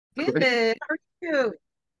Good. How are you?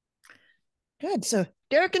 Good. So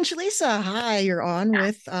Derek and Shalisa, hi, you're on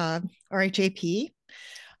with RHAP.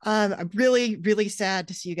 I'm really, really sad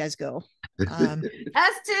to see you guys go. Um,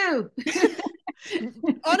 Us too.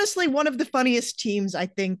 Honestly, one of the funniest teams I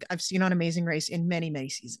think I've seen on Amazing Race in many, many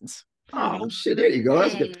seasons. Oh shit! There you go.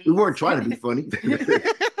 That's good. We weren't Thanks. trying to be funny.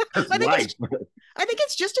 That's I think it's life. I think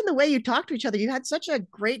it's just in the way you talk to each other. You had such a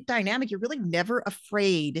great dynamic. You're really never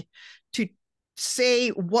afraid to say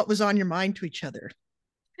what was on your mind to each other.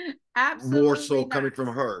 More Absolutely so not. coming from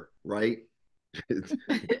her, right?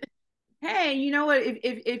 Hey, you know what?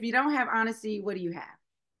 If you don't have honesty, what do you have?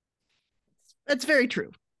 That's very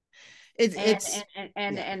true. It's And it's yeah,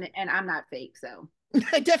 and I'm not fake, so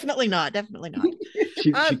definitely not. Definitely not.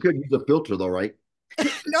 She Um, could use a filter though, right?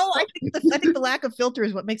 no, I think the lack of filter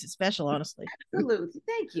is what makes it special, honestly. absolutely.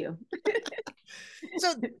 Thank you.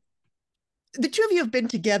 So the two of you have been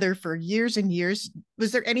together for years and years.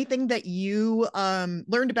 Was there anything that you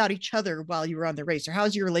learned about each other while you were on the race, or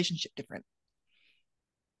how's your relationship different?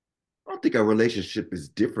 I don't think our relationship is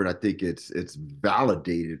different. I think it's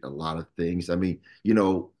validated a lot of things. I mean,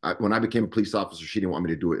 when I became a police officer, she didn't want me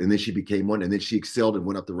to do it, and then she became one, and then she excelled and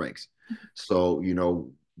went up the ranks. So,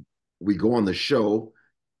 we go on the show,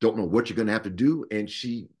 don't know what you're going to have to do, and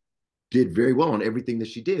she did very well on everything that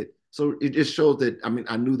she did. So it just shows that, I mean,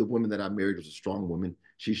 I knew the woman that I married was a strong woman.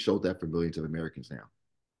 She showed that for millions of Americans now.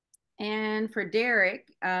 And for Derek,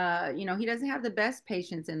 he doesn't have the best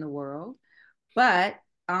patience in the world, but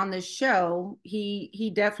on the show,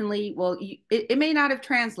 he definitely it may not have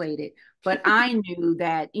translated, but I knew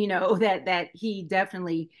that that he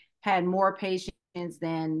definitely had more patience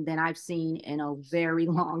than I've seen in a very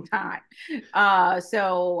long time.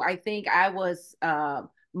 So I think I was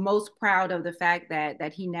most proud of the fact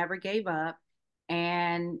that he never gave up,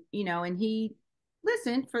 and and he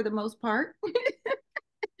listened for the most part.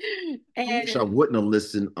 I wish I And wouldn't have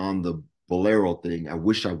listened on the Bolero thing. I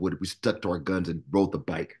wish I would have. We stuck to our guns and rode the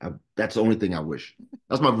bike. That's the only thing I wish.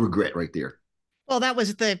 That's my regret right there. Well,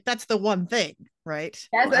 that's the one thing, right?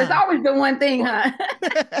 that's always the one thing, Well,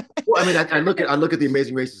 huh? well, I mean, I look at the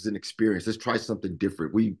Amazing Race as an experience. Let's try something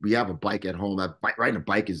different. We have a bike at home. Riding a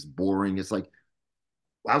bike is boring. It's like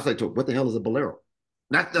I was like, what the hell is a Bolero?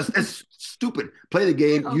 That's stupid. Play the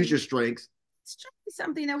game. Use Oh, your strengths. it's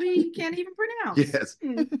something that we can't even pronounce. Yes.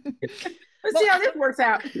 Let's Well, see how this works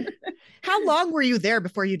out. how long were you there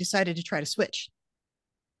before you decided to try to switch?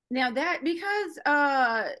 Now that because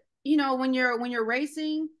when you're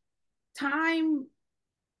racing, time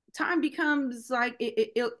time becomes like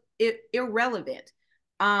irrelevant.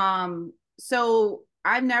 So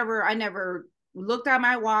I never looked at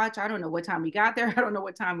my watch. I don't know what time we got there. I don't know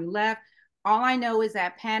what time we left. All I know is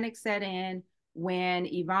that panic set in when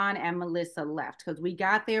Yvonne and Melissa left because we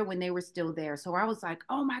got there when they were still there. So I was like,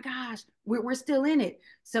 oh my gosh, we're still in it.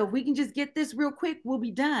 So if we can just get this real quick, we'll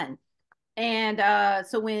be done. And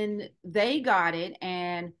so when they got it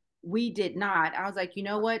and we did not, I was like, you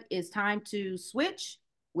know what? It's time to switch,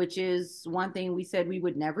 which is one thing we said we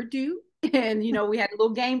would never do. And, we had a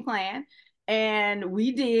little game plan and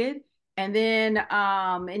we did. And then,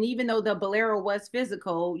 and even though the Bolero was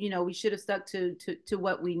physical, we should have stuck to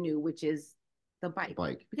what we knew, which is the bike.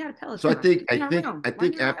 Bike. We got a So I Peloton think I in our think room. I Why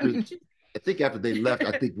think not? after they left,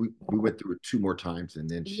 I think we went through it two more times, and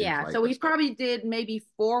then she was Yeah, like, so we "Let's go." probably did maybe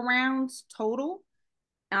 4 rounds total.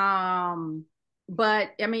 Um,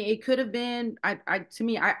 but I mean, it could have been. To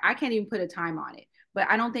me, I can't even put a time on it, but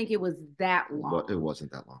I don't think it was that But it long.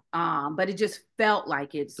 wasn't that long. But it just felt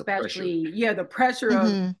like it, The pressure. especially the pressure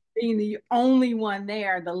of Mm-hmm. being the only one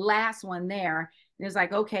there, the last one there. And it's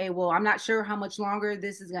like, okay, well, I'm not sure how much longer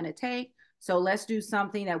this is going to take. So let's do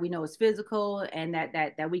something that we know is physical and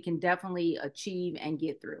that we can definitely achieve and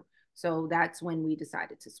get through. So that's when we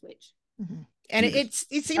decided to switch. Mm-hmm. And You just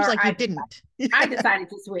it seems Or like you didn't. I decided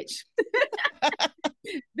to switch.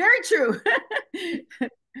 Very true.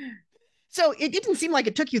 So it didn't seem like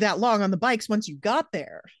it took you that long on the bikes once you got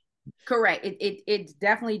there. Correct. It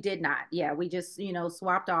definitely did not. Yeah, we just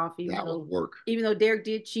swapped off. Even that was though work. even though Derek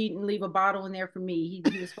did cheat and leave a bottle in there for me,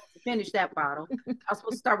 he was supposed to finish that bottle. I was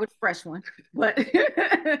supposed to start with a fresh one, but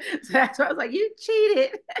so that's why I was like, you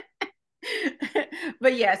cheated.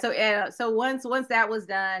 But yeah, so once that was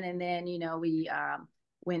done, and then we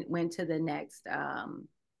went to the next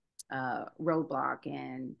roadblock,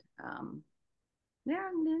 and yeah,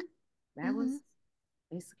 and then that was Mm-hmm.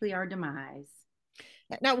 basically our demise.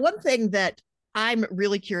 Now, one thing that I'm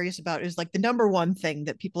really curious about is like the number one thing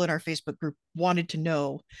that people in our Facebook group wanted to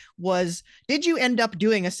know was, did you end up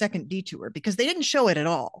doing a second detour? Because they didn't show it at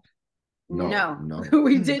all. No, No, no.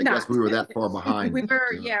 we I did think not. we were that far behind. We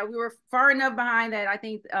were, yeah, we were far enough behind that I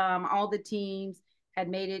think all the teams had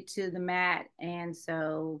made it to the mat, and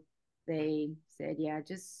so they said, yeah,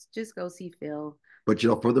 just go see Phil. But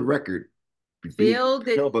for the record, Phil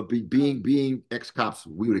did. no, but being ex-cops,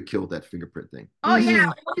 we would have killed that fingerprint thing. Oh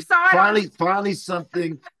yeah, we saw it. Finally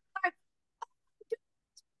something.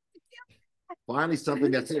 Finally,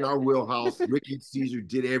 something that's in our wheelhouse. Ricky and Caesar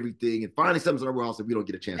did everything, and finally, something's in our wheelhouse that we don't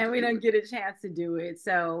get a chance. And we don't get a chance to do it.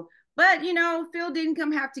 So, but Phil didn't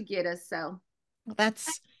come have to get us. So that's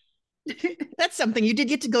something. You did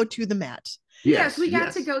get to go to the mat. Yes, we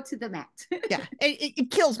got to go to the mat. Yeah,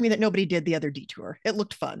 it kills me that nobody did the other detour. It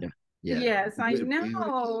looked fun. Yeah. Yes, I know.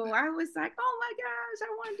 I was like, oh my gosh, I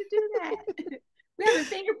wanted to do that. We haven't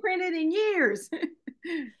fingerprinted in years.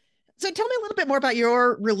 So tell me a little bit more about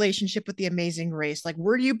your relationship with The Amazing Race. Like,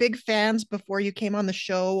 were you big fans before you came on the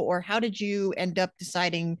show, or how did you end up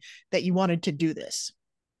deciding that you wanted to do this?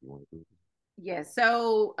 Yeah.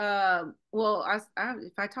 So, well,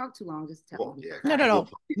 if I talk too long, just tell me. Yeah.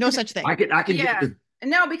 No such thing. I can. Yeah.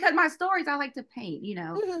 No, because my stories I like to paint.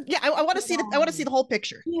 Mm-hmm. Yeah, I want to see I want to see the whole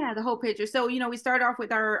picture. Yeah, the whole picture. So, we start off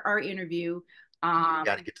with our interview. You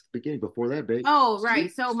got to get to the beginning before that, babe. Oh,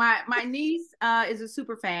 right. So my niece is a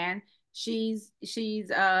super fan. She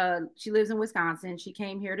lives in Wisconsin. She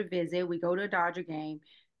came here to visit. We go to a Dodger game.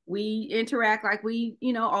 We interact like we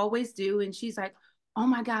always do, and she's like, "Oh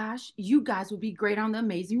my gosh, you guys would be great on The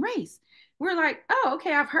Amazing Race." We're like, "Oh,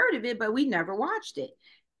 okay, I've heard of it, but we never watched it."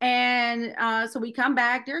 And so we come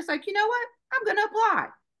back. There's like, you know what? I'm gonna apply.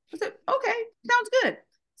 I said, "Okay, sounds good."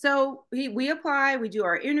 So we apply. We do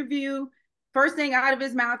our interview. First thing out of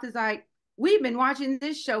his mouth is like, "We've been watching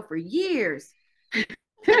this show for years."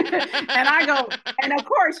 And I go, and of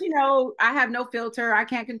course, I have no filter. I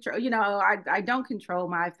can't control, I don't control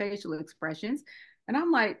my facial expressions. And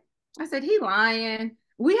I'm like, I said, he lying.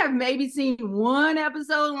 We have maybe seen one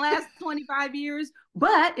episode in the last 25 years,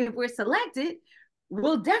 but if we're selected,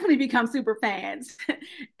 we'll definitely become super fans.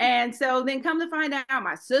 And so then come to find out,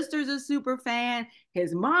 my sister's a super fan.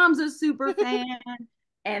 His mom's a super fan.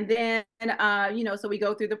 And then, so we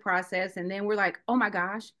go through the process, and then we're like, oh my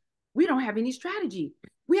gosh, we don't have any strategy.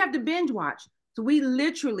 We have to binge watch. So we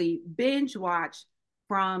literally binge watched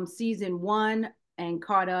from season 1 and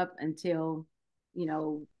caught up until,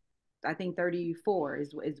 I think 34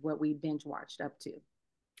 is what we binge watched up to.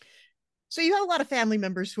 So you have a lot of family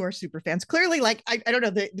members who are super fans. Clearly, like, I don't know,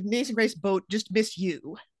 the Amazing Race boat just missed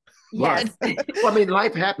you. Yes. Well, I mean,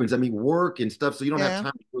 life happens. I mean, work and stuff. So you don't have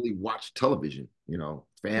time to really watch television,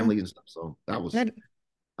 family and stuff. So that was...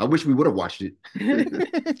 I wish we would have watched it.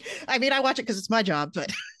 I mean, I watch it because it's my job,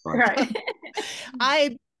 but right.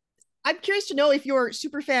 I'm curious to know if your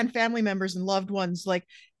super fan family members and loved ones, like,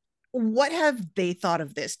 what have they thought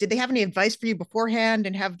of this? Did they have any advice for you beforehand?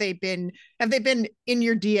 And have they been in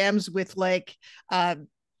your DMs with like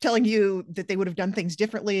telling you that they would have done things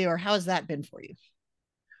differently, or how has that been for you?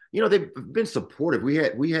 They've been supportive.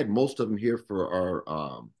 We had most of them here for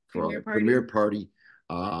our premiere party.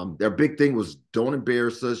 Their big thing was, don't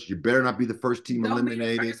embarrass us. You better not be the first team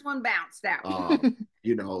eliminated. Be the first one bounced out.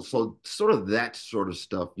 So sort of that sort of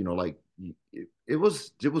stuff, like it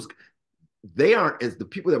was, they aren't, as the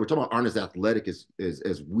people that we're talking about aren't as athletic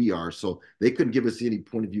as we are. So they couldn't give us any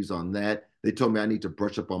point of views on that. They told me I need to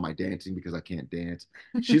brush up on my dancing because I can't dance.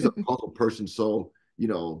 She's a puzzle person. So,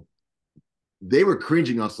 they were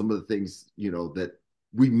cringing on some of the things, that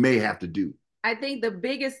we may have to do. I think the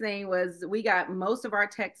biggest thing was we got most of our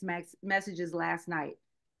text messages last night.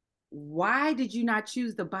 Why did you not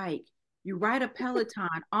choose the bike? You ride a Peloton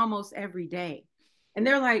almost every day. And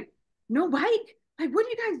they're like, no bike? Like, what are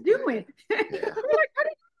you guys doing? We're like, I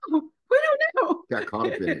don't know. We don't know. Got caught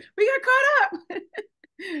up in it. We got caught up.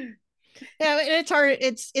 Yeah, it's hard.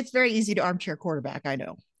 It's very easy to armchair quarterback. I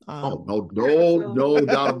know. No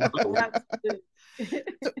doubt about it.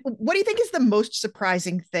 So what do you think is the most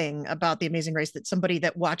surprising thing about The Amazing Race that somebody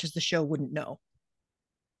that watches the show wouldn't know?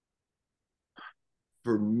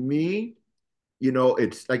 For me,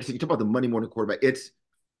 it's like you said, you talk about the Monday morning quarterback. It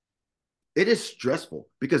is stressful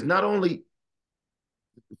because not only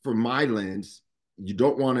from my lens, you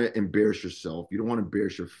don't want to embarrass yourself. You don't want to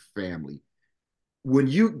embarrass your family. When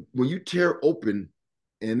you tear open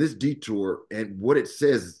in this detour and what it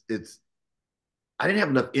says, I didn't have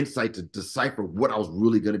enough insight to decipher what I was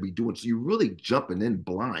really going to be doing. So you're really jumping in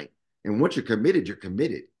blind. And once you're committed, you're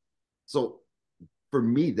committed. So for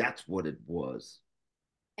me, that's what it was.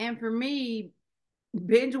 And for me,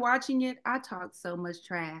 binge watching it, I talked so much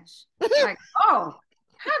trash. Like, oh,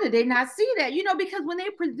 how did they not see that? Because when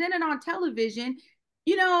they presented on television,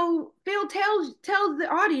 Phil tells the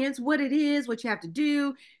audience what it is, what you have to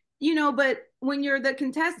do, but when you're the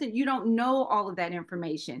contestant, you don't know all of that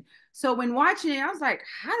information. So when watching it, I was like,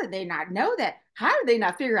 how did they not know that? How did they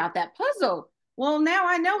not figure out that puzzle? Well, now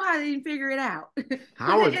I know how they didn't figure it out because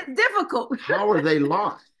it's difficult. How are they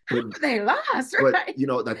lost? How are they lost? Right.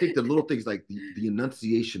 But I think the little things like the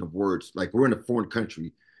enunciation of words, like we're in a foreign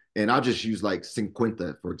country, and I'll just use like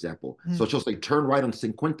cinquenta, for example. So she'll say, turn right on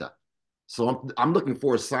cinquenta. So I'm looking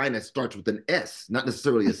for a sign that starts with an S, not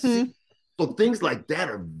necessarily a C. So things like that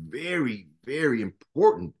are very, very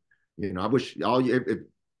important. I wish all you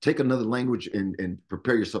take another language and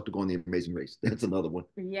prepare yourself to go on the Amazing Race. That's another one.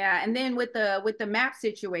 Yeah, and then with the map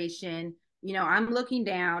situation, I'm looking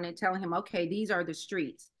down and telling him, okay, these are the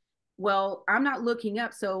streets. Well, I'm not looking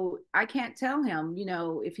up, so I can't tell him,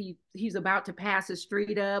 if he's about to pass a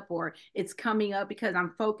street up or it's coming up because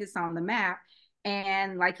I'm focused on the map.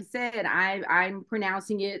 And like you said, I'm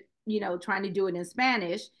pronouncing it, trying to do it in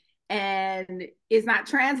Spanish, and it's not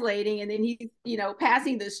translating. And then he's,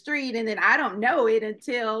 passing the street, and then I don't know it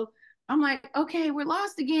until I'm like, okay, we're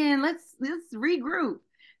lost again. Let's regroup.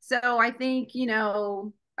 So I think,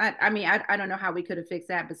 I mean, I don't know how we could have fixed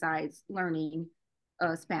that besides learning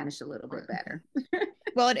Spanish a little bit better.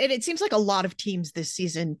 Well, it seems like a lot of teams this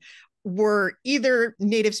season were either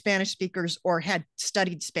native Spanish speakers or had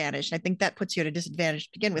studied Spanish. I think that puts you at a disadvantage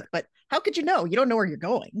to begin with. But how could you know? You don't know where you're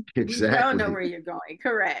going. Exactly. You don't know where you're going.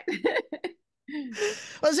 Correct.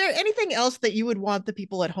 Was there anything else that you would want the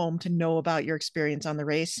people at home to know about your experience on the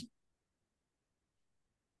race?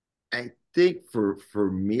 I think for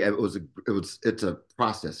me, it's a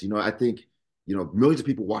process. I think millions of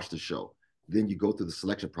people watch the show. Then you go through the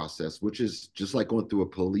selection process, which is just like going through a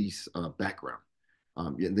police background.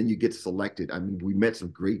 And then you get selected. I mean, we met some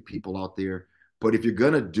great people out there, but if you're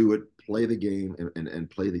gonna do it, play the game and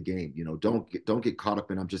play the game. Don't get caught up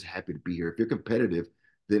in I'm just happy to be here. If you're competitive,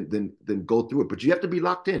 then go through it. But you have to be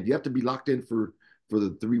locked in. You have to be locked in for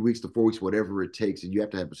the 3 weeks to 4 weeks, whatever it takes, and you have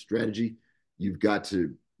to have a strategy. You've got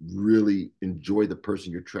to really enjoy the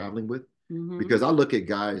person you're traveling with. Mm-hmm. Because I look at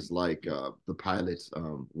guys like the pilots,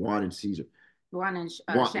 Juan and Caesar, Juan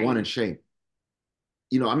and Shane.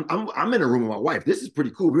 I'm in a room with my wife. This is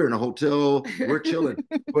pretty cool. We're in a hotel. We're chilling.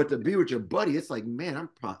 But to be with your buddy, it's like, man,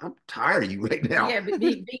 I'm tired of you right now. Yeah,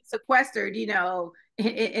 being sequestered, in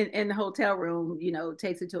the hotel room,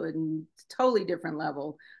 takes it to a totally different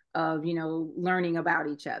level of, learning about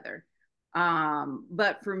each other.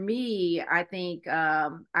 But for me, I think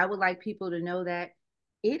I would like people to know that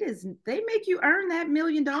they make you earn that $1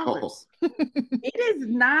 million. Oh. It is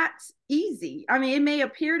not easy. I mean, it may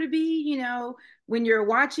appear to be, when you're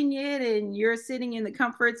watching it and you're sitting in the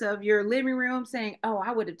comforts of your living room saying, oh,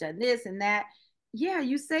 I would have done this and that. Yeah,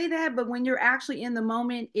 you say that, but when you're actually in the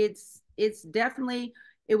moment, it's definitely,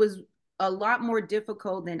 it was a lot more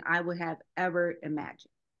difficult than I would have ever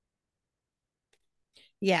imagined.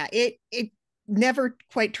 Yeah, it never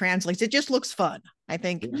quite translates. It just looks fun, I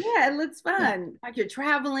think. Yeah, it looks fun. Yeah. Like you're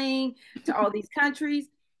traveling to all these countries.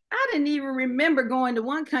 I didn't even remember going to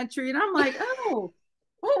one country, and I'm like, oh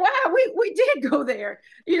wow, we did go there,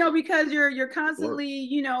 because you're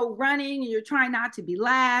constantly, running, and you're trying not to be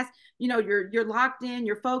last, you're locked in,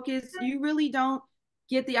 you're focused. You really don't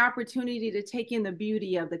get the opportunity to take in the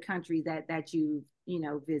beauty of the country that you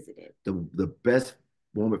visited. The best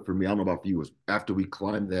moment for me, I don't know about you, was after we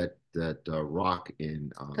climbed that rock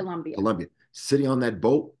in Colombia. Sitting on that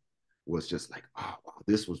boat was just like, oh wow,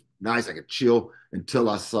 this was nice. I could chill until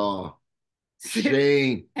I saw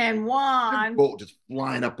Shane and Juan boat just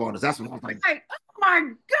flying up on us. That's when I was like, oh my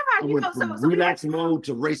god! I went from relax mode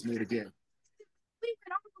to race mode again. We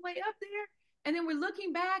went all the way up there, and then we're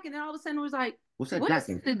looking back, and then all of a sudden it was like, what's that? What's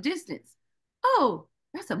the distance? Oh,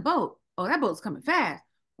 that's a boat. Oh, that boat's coming fast.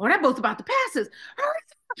 Oh, that boat's about to pass us.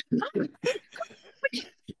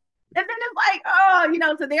 And then it's like,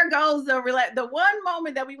 oh, so there goes the one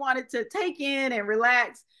moment that we wanted to take in and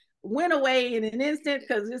relax went away in an instant,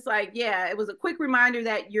 because it's like, yeah, it was a quick reminder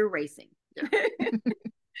that you're racing. Yeah.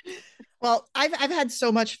 Well, I've had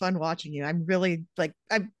so much fun watching you. I'm really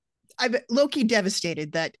I'm low-key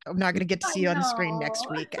devastated that I'm not going to get to see you on the screen next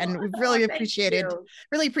week. And we've really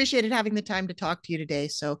appreciated having the time to talk to you today.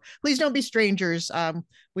 So please don't be strangers.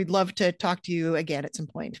 We'd love to talk to you again at some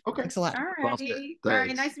point. Okay. Thanks a lot. All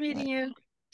right. Nice meeting you.